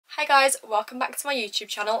Hey guys, welcome back to my YouTube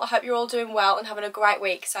channel. I hope you're all doing well and having a great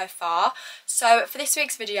week so far. So for this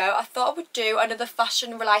week's video, I thought I would do another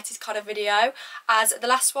fashion related kind of video, as the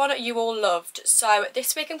last one you all loved. So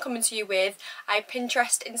this week I'm coming to you with a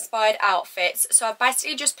Pinterest inspired outfits. So I've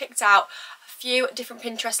basically just picked out a few different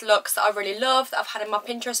Pinterest looks that I really love, that I've had in my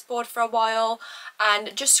Pinterest board for a while,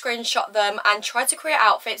 and just screenshot them and tried to create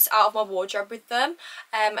outfits out of my wardrobe with them,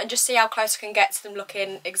 and just see how close I can get to them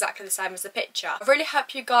looking exactly the same as the picture. I really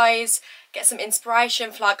hope you guys get some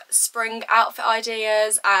inspiration for like spring outfit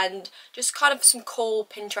ideas and just kind of some cool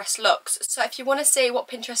Pinterest looks. So if you want to see what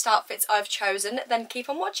Pinterest outfits I've chosen, then keep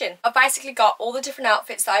on watching. I've basically got all the different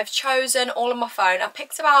outfits that I've chosen all on my phone. I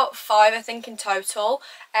picked about 5 I think in total.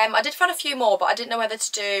 I did find a few more, but I didn't know whether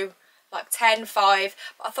to do like 10, 5,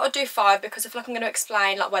 but I thought I'd do 5 because I feel like I'm going to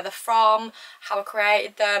explain like where they're from, how I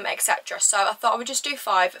created them, etc. So I thought I would just do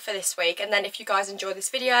 5 for this week, and then if you guys enjoy this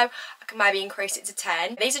video I can maybe increase it to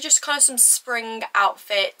 10. These are just kind of some spring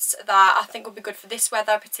outfits that I think would be good for this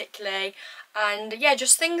weather particularly, and yeah,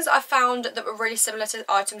 just things I found that were really similar to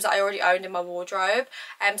items that I already owned in my wardrobe.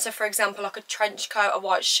 So for example, like a trench coat, a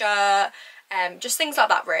white shirt, just things like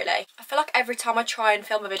that really. I feel like every time I try and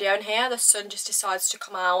film a video in here, the sun just decides to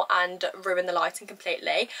come out and ruin the lighting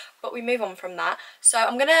completely, but we move on from that. So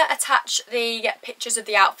I'm going to attach the pictures of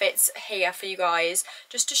the outfits here for you guys,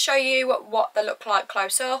 just to show you what they look like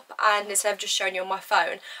close up, and instead of just showing you on my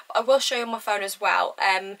phone. But I will show you on my phone as well.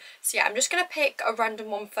 So yeah, I'm just going to pick a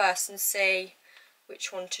random one first and see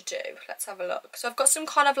which one to do. Let's have a look. So I've got some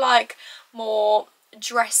kind of like more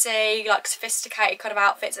dressy, like sophisticated kind of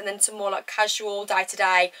outfits, and then some more like casual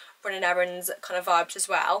day-to-day running errands kind of vibes as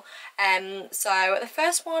well. So the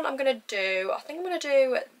first one I'm gonna do, I think I'm gonna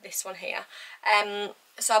do this one here.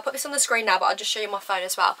 So I'll put this on the screen now, but I'll just show you my phone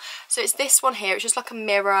as well. So it's this one here. It's just like a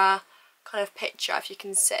mirror kind of picture, if you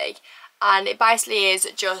can see, and it basically is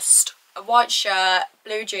just a white shirt,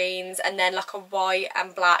 blue jeans, and then like a white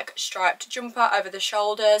and black striped jumper over the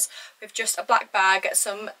shoulders with just a black bag,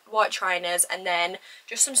 some white trainers, and then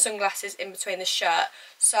just some sunglasses in between the shirt.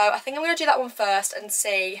 So I think I'm going to do that one first and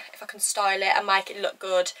see if I can style it and make it look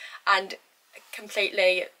good and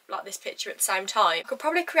completely like this picture at the same time. I could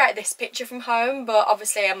probably create this picture from home, but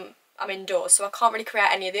obviously I'm indoors, so I can't really create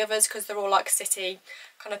any of the others because they're all like city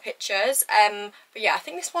kind of pictures. But yeah, I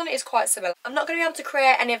think this one is quite similar. I'm not going to be able to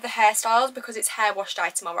create any of the hairstyles because it's hair wash day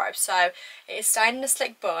tomorrow, so it is staying in a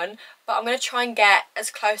slick bun, but I'm going to try and get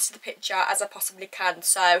as close to the picture as I possibly can.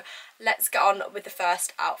 So let's get on with the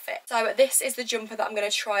first outfit. So this is the jumper that I'm going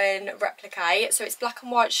to try and replicate. So it's black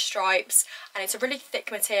and white stripes, and it's a really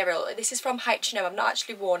thick material. This is from H&M. I've not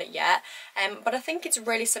actually worn it yet, but I think it's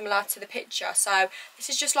really similar to the picture. So this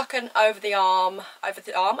is just like an over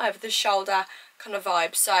the shoulder kind of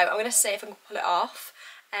vibe. So I'm going to see if I can pull it off,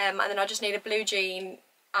 and then I just need a blue jean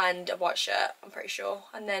and a white shirt, I'm pretty sure,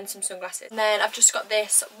 and then some sunglasses. And then I've just got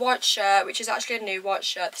this white shirt, which is actually a new white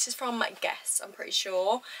shirt. This is from Guess, I'm pretty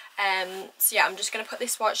sure. So yeah, I'm just going to put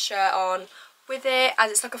this white shirt on with it, as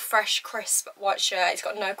it's like a fresh, crisp white shirt. It's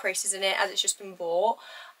got no creases in it, as it's just been bought.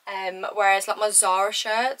 Whereas like my Zara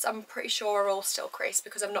shirts, I'm pretty sure are all still creased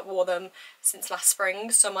because I've not worn them since last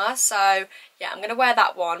spring, summer. So yeah, I'm going to wear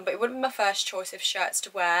that one, but it wouldn't be my first choice of shirts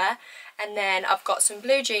to wear. And then I've got some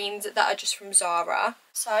blue jeans that are just from Zara.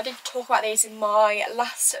 So I did talk about these in my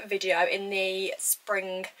last video, in the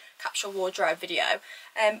spring capsule wardrobe video,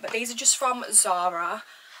 but these are just from Zara,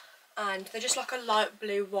 and they're just like a light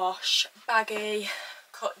blue wash baggy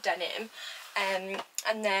cut denim.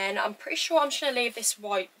 And then I'm pretty sure I'm just going to leave this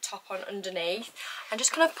white top on underneath and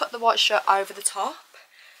just kind of put the white shirt over the top,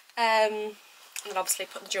 and then obviously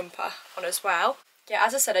put the jumper on as well. Yeah,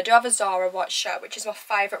 as I said, I do have a Zara white shirt, which is my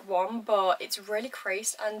favourite one, but it's really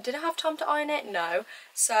creased, and did I have time to iron it? No.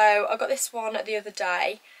 So I got this one the other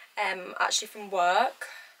day, actually from work,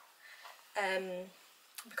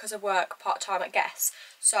 because I work part-time at Guess.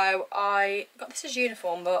 So I got this as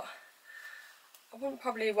uniform, but I wouldn't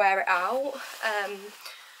probably wear it out,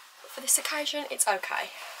 but for this occasion it's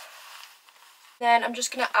okay. Then I'm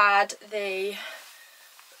just going to add the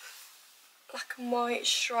black and white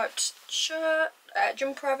striped shirt,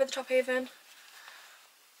 jumper over the top even.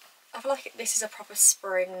 I feel like this is a proper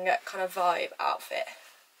spring kind of vibe outfit.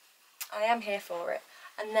 I am here for it.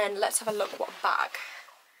 And then let's have a look what bag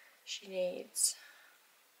she needs.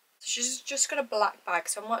 So she's just got a black bag,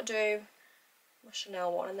 so I might do my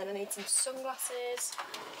Chanel one, and then I need some sunglasses.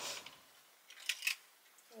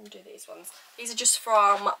 I'll do these ones. These are just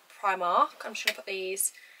from Primark. I'm just going to put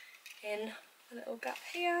these in a little gap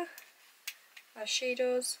here, as she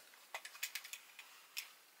does.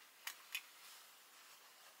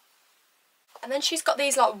 And then she's got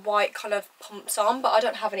these like white kind of pumps on, but I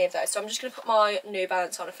don't have any of those, so I'm just going to put my New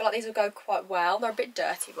Balance on. I feel like these will go quite well. They're a bit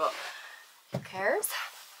dirty, but who cares?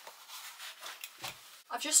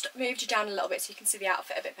 I've just moved you down a little bit so you can see the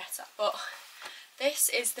outfit a bit better, but this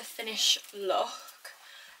is the finished look.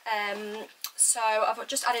 So I've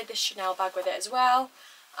just added this Chanel bag with it as well,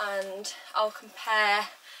 and I'll compare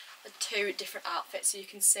the two different outfits so you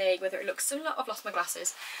can see whether it looks similar. I've lost my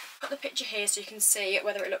glasses. Put the picture here so you can see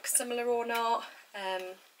whether it looks similar or not, and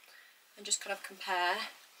just kind of compare.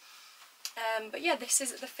 But yeah, this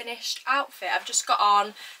is the finished outfit. I've just got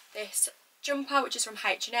on this jumper, which is from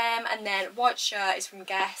H&M, and then white shirt is from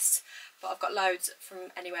Guess, but I've got loads from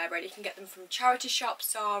anywhere really. You can get them from charity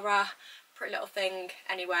shops, Zara, Pretty Little Thing,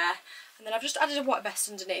 anywhere. And then I've just added a white vest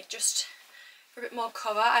underneath just for a bit more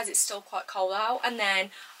cover as it's still quite cold out. And then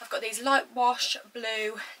I've got these light wash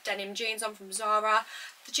blue denim jeans on from Zara.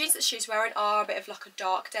 The jeans that she's wearing are a bit of like a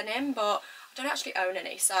dark denim, but I don't actually own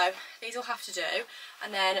any, so these will have to do.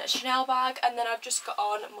 And then a Chanel bag, and then I've just got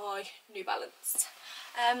on my New Balance.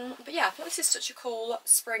 But yeah, I thought this is such a cool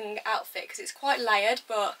spring outfit because it's quite layered,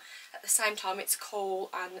 but at the same time it's cool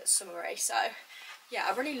and summery. So yeah,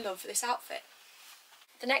 I really love this outfit.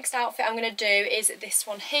 The next outfit I'm going to do is this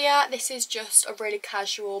one here. This is just a really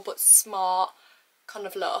casual but smart kind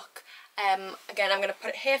of look. Again, I'm going to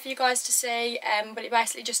put it here for you guys to see, but it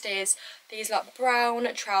basically just is these like brown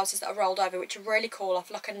trousers that are rolled over, which are really cool. I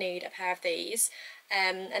feel like I need a pair of these,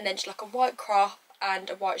 and then just like a white crop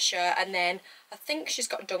and a white shirt, and then I think she's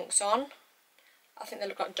got dunks on. I think they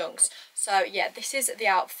look like dunks. So yeah, this is the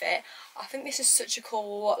outfit. I think this is such a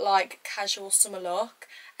cool like casual summer look,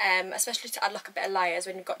 especially to add like a bit of layers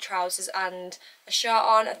when you've got trousers and a shirt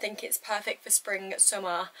on. I think it's perfect for spring,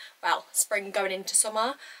 summer, well, spring going into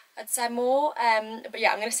summer, I'd say more. But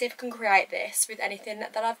yeah, I'm going to see if I can create this with anything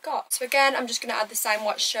that I've got. So again, I'm just going to add the same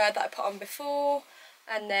white shirt that I put on before,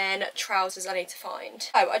 and then trousers I need to find.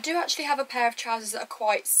 Oh, I do actually have a pair of trousers that are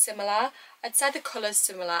quite similar. I'd say the colour's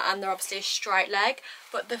similar and they're obviously a straight leg,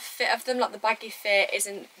 but the fit of them, like the baggy fit,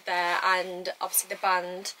 isn't there, and obviously the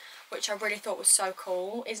band, which I really thought was so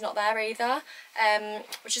cool, is not there either,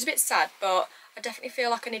 which is a bit sad, but I definitely feel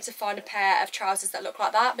like I need to find a pair of trousers that look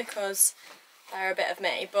like that because they're a bit of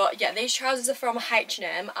me. But yeah, these trousers are from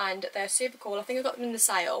H&M and they're super cool. I think I got them in the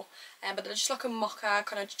sale, but they're just like a mocha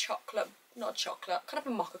kind of chocolate, not chocolate, kind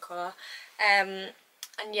of a mocha colour.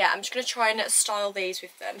 And yeah, I'm just going to try and style these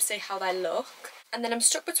with them, see how they look. And then I'm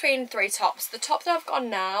stuck between three tops. The top that I've got on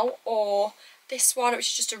now, or this one, which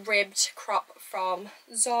is just a ribbed crop from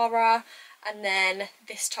Zara, and then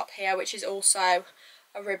this top here, which is also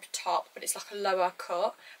a ribbed top, but it's like a lower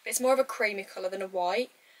cut. But it's more of a creamy colour than a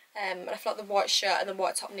white. And I feel like the white shirt and the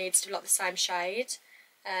white top needs to be like the same shade.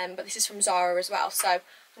 But this is from Zara as well, so I'm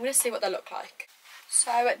going to see what they look like.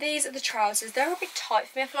 So these are the trousers. They're a bit tight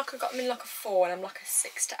for me. I feel like I got them in like a 4 and I'm like a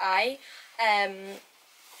 6 to 8.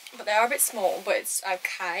 But they are a bit small, but it's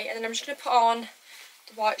okay. And then I'm just going to put on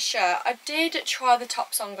the white shirt. I did try the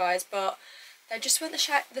tops on, guys, but they just weren't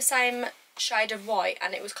the same shade of white,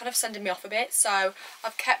 and it was kind of sending me off a bit. So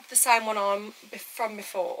I've kept the same one on from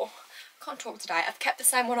before. I can't talk today. I've kept the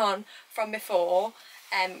same one on from before,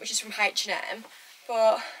 which is from H&M.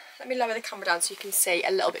 But let me lower the camera down so you can see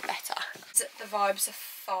a little bit better. The vibes are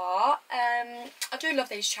far. I do love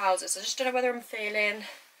these trousers. I just don't know whether I'm feeling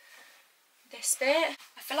this bit.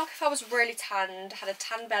 I feel like if I was really tanned, had a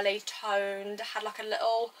tan belly, toned, had like a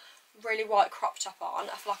little really white crop top on,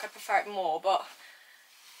 I feel like I'd prefer it more, but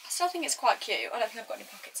I still think it's quite cute. I don't think I've got any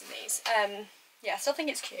pockets in these. Yeah, I still think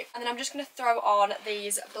it's cute. And then I'm just going to throw on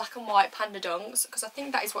these black and white panda dunks, because I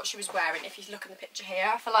think that is what she was wearing if you look in the picture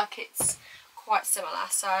here. I feel like it's quite similar,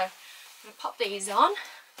 so I'm going to pop these on,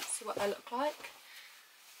 see what they look like.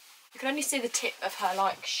 You can only see the tip of her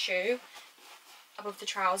like shoe above the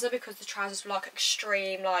trouser, because the trousers were like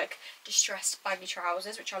extreme like distressed baggy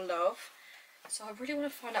trousers, which I love. So I really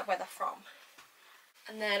want to find out where they're from.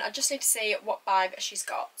 And then I just need to see what bag she's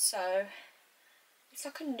got. So it's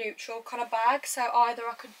like a neutral kind of bag, so either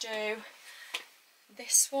I could do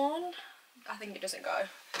this one. I think it doesn't go.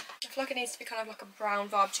 I feel like it needs to be kind of like a brown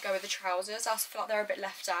vibe to go with the trousers. I also feel like they're a bit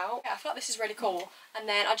left out. Yeah, I feel like this is really cool. And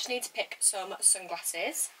then I just need to pick some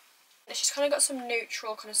sunglasses. She's kind of got some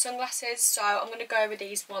neutral kind of sunglasses, so I'm going to go with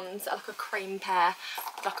these ones that are like a cream pair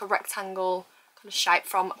with like a rectangle kind of shape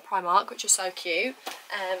from Primark, which are so cute.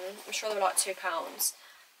 I'm sure they were like £2.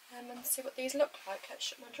 And see what these look like. Let's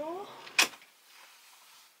shut my drawer.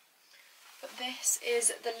 But this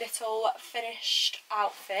is the little finished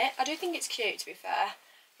outfit. I do think it's cute, to be fair.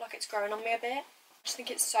 Like it's growing on me a bit. I just think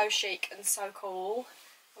it's so chic and so cool.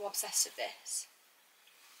 I'm obsessed with this.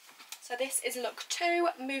 So So this is look 2,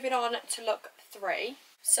 moving on to look 3.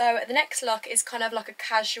 So the next look is kind of like a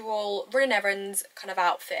casual running errands kind of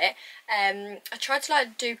outfit. I tried to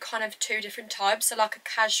like do kind of 2 different types, so like a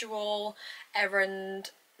casual errand,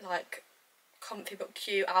 like comfy but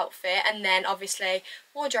cute outfit, and then obviously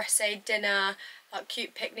more dressy dinner, like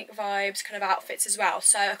cute picnic vibes kind of outfits as well.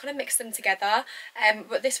 So I kind of mixed them together,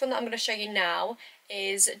 but this one that I'm going to show you now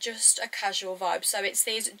is just a casual vibe. So it's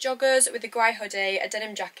these joggers with a grey hoodie, a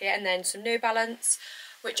denim jacket, and then some New Balance,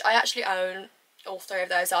 which I actually own all 3 of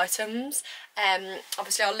those items.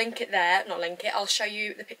 Obviously I'll link it there, not link it, I'll show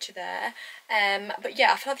you the picture there. But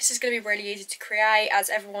yeah, I feel like this is going to be really easy to create, as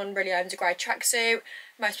everyone really owns a grey tracksuit,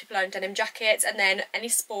 most people own denim jackets, and then any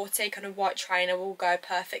sporty kind of white trainer will go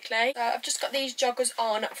perfectly. So I've just got these joggers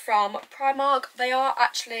on from Primark. They are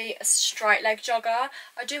actually a straight leg jogger.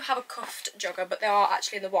 I do have a cuffed jogger, but they are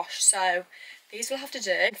actually in the wash, so these will have to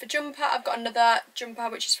do. For jumper, I've got another jumper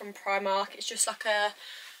which is from Primark. It's just like a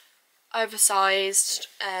oversized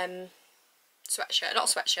sweatshirt,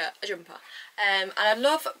 not a sweatshirt, a jumper, and I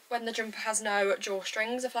love when the jumper has no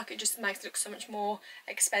drawstrings. I feel like it just makes it look so much more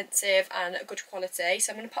expensive and good quality.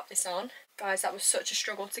 So I'm going to pop this on. Guys, that was such a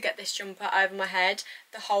struggle to get this jumper over my head.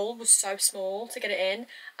 The hole was so small to get it in,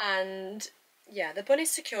 and yeah, the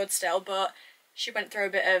bunny's secured still, but she went through a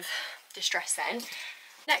bit of distress then.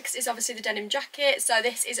 Next is obviously the denim jacket. So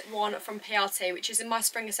this is one from PRT, which is in my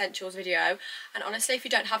spring essentials video, and honestly if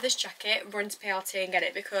you don't have this jacket, run to PRT and get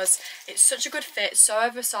it, because it's such a good fit, so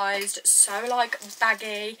oversized, so like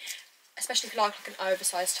baggy, especially if you like an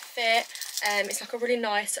oversized fit. It's like a really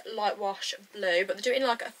nice light wash blue, but they do it in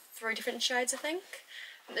like 3 different shades I think.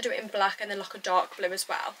 And they do it in black and then like a dark blue as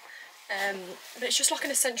well. But it's just like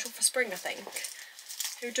an essential for spring I think.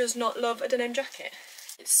 Who does not love a denim jacket?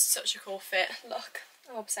 It's such a cool fit, look.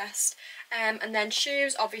 I'm obsessed. And then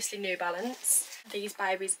shoes, obviously New Balance. These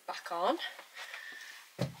babies back on.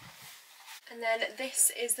 And then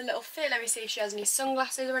this is the little fit. Let me see if she has any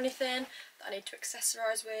sunglasses or anything that I need to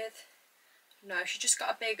accessorise with. No, she's just got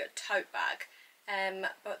a big tote bag.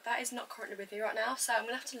 But that is not currently with me right now, so I'm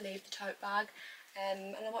going to have to leave the tote bag,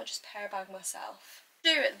 and I might just pair a bag myself.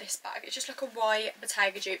 This bag, it's just like a white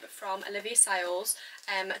Bottega dupe from Olivia Sales.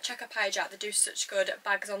 Check her page out, they do such good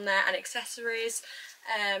bags on there and accessories.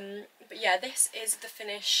 But yeah, this is the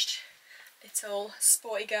finished little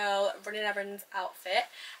sporty girl running errands outfit.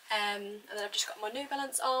 And then I've just got my New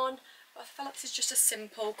Balance on. But I feel like this is just a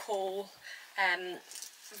simple, cool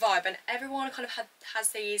vibe, and everyone kind of has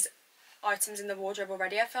these items in the wardrobe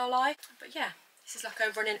already, I feel like. But yeah, this is like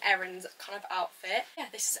a running errands kind of outfit. Yeah,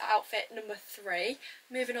 this is outfit number 3.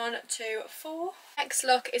 Moving on to 4. Next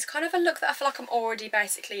look is kind of a look that I feel like I'm already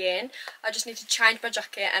basically in. I just need to change my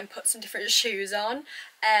jacket and put some different shoes on.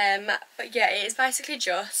 But yeah, it is basically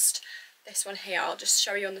just this one here. I'll just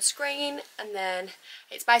show you on the screen, and then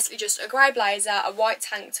it's basically just a grey blazer, a white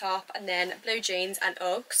tank top, and then blue jeans and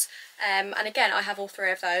Uggs. And again, I have all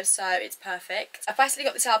 3 of those, so it's perfect. I've basically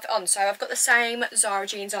got this outfit on, so I've got the same Zara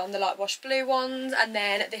jeans on, the light wash blue ones, and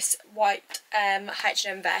then this white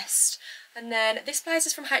H&M vest. And then this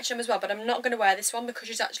blazer's from H&M as well, but I'm not going to wear this one because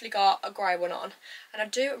she's actually got a grey one on. And I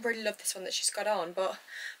do really love this one that she's got on, but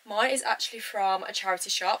mine is actually from a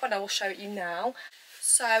charity shop, and I will show it you now.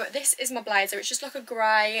 So this is my blazer. It's just like a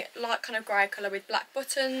grey, light kind of grey colour with black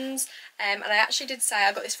buttons. And I actually did say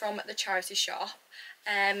I got this from the charity shop.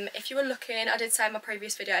 If you were looking, I did say in my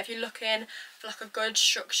previous video, if you're looking for like a good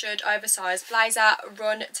structured oversized blazer,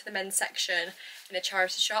 run to the men's section in a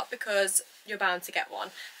charity shop because you're bound to get one.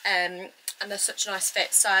 And they're such a nice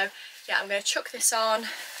fit. So yeah, I'm going to chuck this on and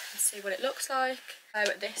see what it looks like.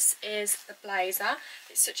 So this is the blazer.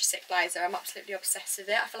 It's such a sick blazer. I'm absolutely obsessed with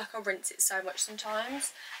it. I feel like I rinse it so much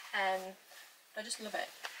sometimes. I just love it.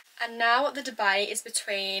 And now the debate is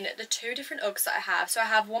between the 2 different Uggs that I have. So I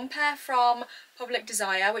have one pair from Public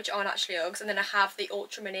Desire, which aren't actually Uggs, and then I have the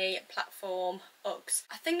Ultra Mini Platform Uggs.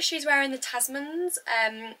 I think she's wearing the Tasmans,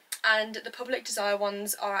 and the Public Desire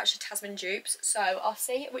ones are actually Tasman dupes, so I'll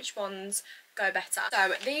see which ones go better.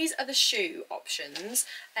 So these are the shoe options.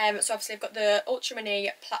 So obviously I've got the Ultra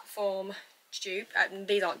Mini Platform dupe.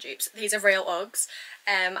 These aren't dupes, these are real Uggs.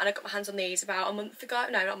 And I got my hands on these about a month ago.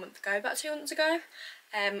 No, not a month ago, about 2 months ago.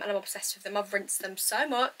 And I'm obsessed with them. I've rinsed them so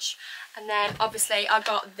much. And then obviously I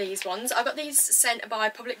got these ones. I got these sent by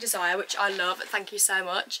Public Desire, which I love, thank you so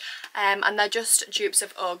much. And they're just dupes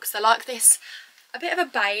of Uggs. They're like this, a bit of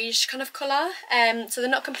a beige kind of colour. So they're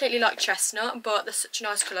not completely like chestnut, but they're such a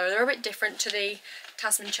nice colour. They're a bit different to the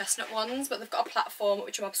Tasman chestnut ones, but they've got a platform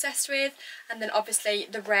which I'm obsessed with. And then obviously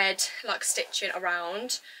the red like stitching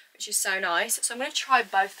around, which is so nice. So I'm going to try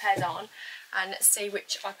both pairs on. and see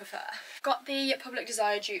which I prefer. Got the Public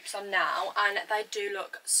Desire dupes on now, and they do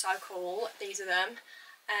look so cool. These are them.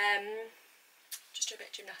 Just do a bit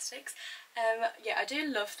of gymnastics. Yeah, I do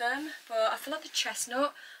love them, but I feel like the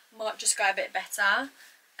chestnut might just go a bit better.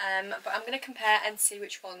 But I'm going to compare and see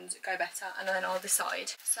which ones go better, and then I'll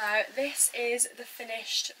decide. So this is the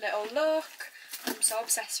finished little look. I'm so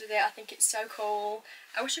obsessed with it. I think it's so cool.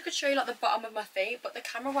 I wish I could show you like the bottom of my feet, but the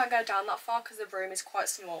camera won't go down that far because the room is quite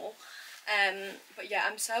small. But yeah,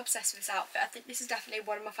 I'm so obsessed with this outfit. I think this is definitely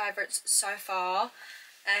one of my favourites so far.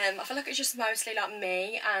 I feel like it's just mostly like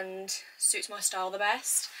me and suits my style the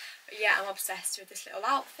best. But yeah, I'm obsessed with this little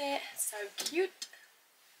outfit. So cute.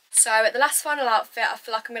 So the last final outfit I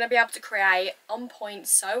feel like I'm going to be able to create on point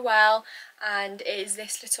so well, and it is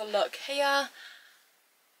this little look here.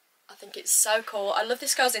 I think it's so cool. I love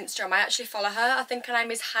this girl's Instagram. I actually follow her. I think her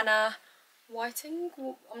name is Hannah Whiting.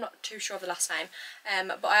 I'm not too sure of the last name,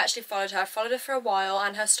 but I actually followed her. I followed her for a while,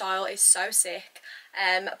 and her style is so sick.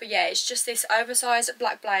 But yeah, it's just this oversized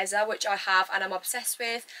black blazer which I have and I'm obsessed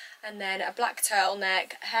with, and then a black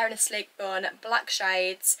turtleneck, hair in a sleek bun, black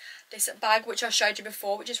shades, this bag which I showed you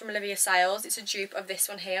before, which is from SOCAIL. It's a dupe of this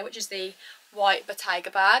one here, which is the white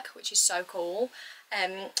Bottega bag, which is so cool.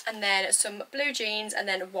 And then some blue jeans, and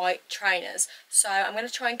then white trainers. So I'm going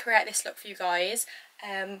to try and create this look for you guys,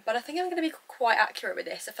 but I think I'm going to be quite accurate with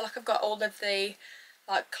this. I feel like I've got all of the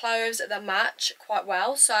like clothes that match quite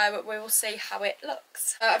well, so we will see how it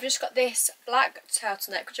looks. I've just got this black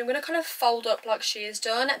turtleneck which I'm going to kind of fold up like she has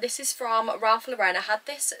done. This is from Ralph Lauren. I had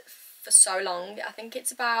this for so long. I think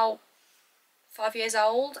it's about 5 years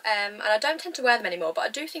old, and I don't tend to wear them anymore, but I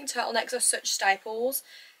do think turtlenecks are such staples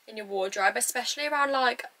in your wardrobe, especially around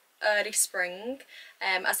like early spring,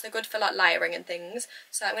 as they're good for like layering and things.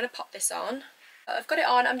 So I'm going to pop this on. I've got it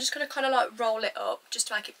on. I'm just going to kind of like roll it up just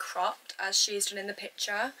to make it cropped as she's done in the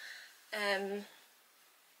picture. I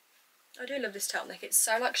do love this turtleneck. It's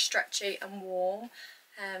so like stretchy and warm.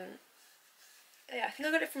 Yeah, I think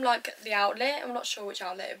I got it from like the outlet. I'm not sure which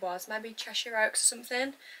outlet it was. Maybe Cheshire Oaks or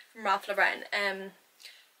something, from Ralph Lauren. And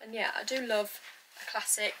yeah, I do love a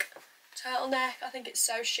classic turtleneck. I think it's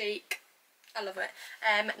so chic. I love it.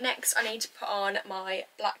 Next I need to put on my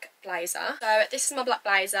black blazer. So this is my black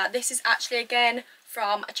blazer. This is actually again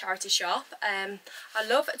from a charity shop. I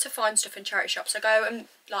love to find stuff in charity shops. I go and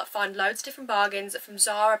like find loads of different bargains from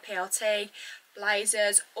Zara, PLT,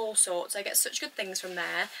 blazers, all sorts. I get such good things from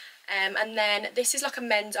there. And then this is like a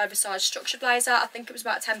men's oversized structured blazer. I think it was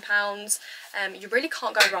about £10. You really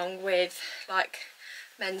can't go wrong with like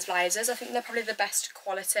men's blazers. I think they're probably the best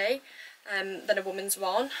quality than a woman's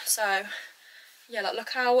one. So yeah, like look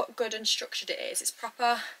how good and structured it is. It's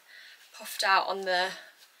proper puffed out on the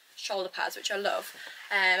shoulder pads, which I love.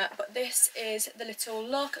 But this is the little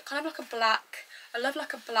look, kind of like a black, I love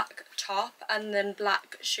like a black top and then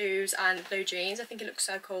black shoes and blue jeans. I think it looks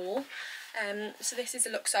so cool. So this is the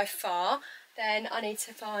look so far. Then I need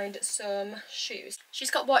to find some shoes.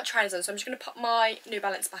 She's got white trainers on, so I'm just going to pop my New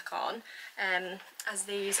Balance back on, as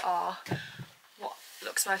these are what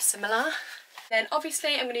looks most similar. Then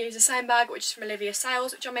obviously I'm going to use the same bag, which is from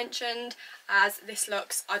SOCAIL, which I mentioned, as this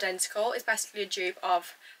looks identical. It's basically a dupe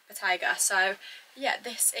of Bottega. So yeah,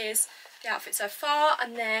 this is the outfit so far,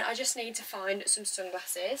 and then I just need to find some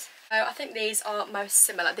sunglasses. So I think these are most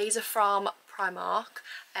similar. These are from Primark,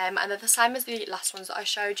 and they're the same as the last ones that I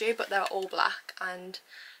showed you, but they're all black, and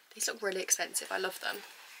these look really expensive. I love them.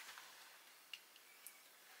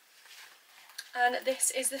 And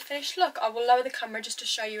this is the finished look. I will lower the camera just to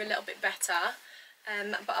show you a little bit better,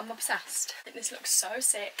 but I'm obsessed. I think this looks so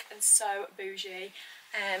sick and so bougie.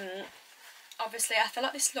 Obviously I feel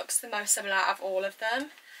like this looks the most similar out of all of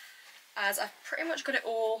them, as I've pretty much got it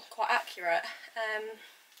all quite accurate.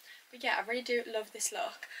 But yeah, I really do love this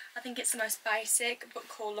look. I think it's the most basic but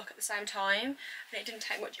cool look at the same time, and it didn't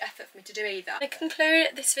take much effort for me to do either. To conclude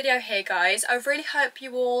this video here, guys, I really hope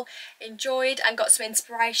you all enjoyed and got some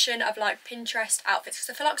inspiration of like Pinterest outfits, because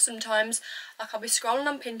I feel like sometimes like I'll be scrolling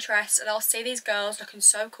on Pinterest and I'll see these girls looking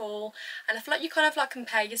so cool, and I feel like you kind of like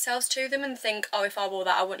compare yourselves to them and think, oh, if I wore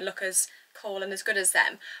that I wouldn't look as cool and as good as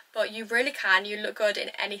them. But you really can. You look good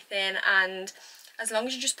in anything, and as long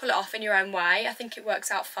as you just pull it off in your own way, I think it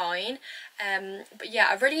works out fine. But yeah,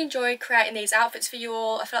 I really enjoyed creating these outfits for you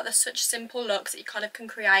all. I feel like they're such simple looks that you kind of can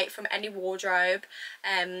create from any wardrobe,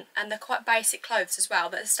 and they're quite basic clothes as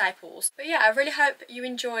well, that are staples. But yeah, I really hope you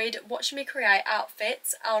enjoyed watching me create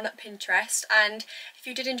outfits on Pinterest, and if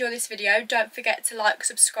you did enjoy this video, don't forget to like,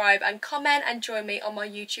 subscribe and comment and join me on my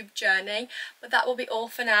YouTube journey. But that will be all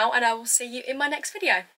for now, and I will see you in my next video.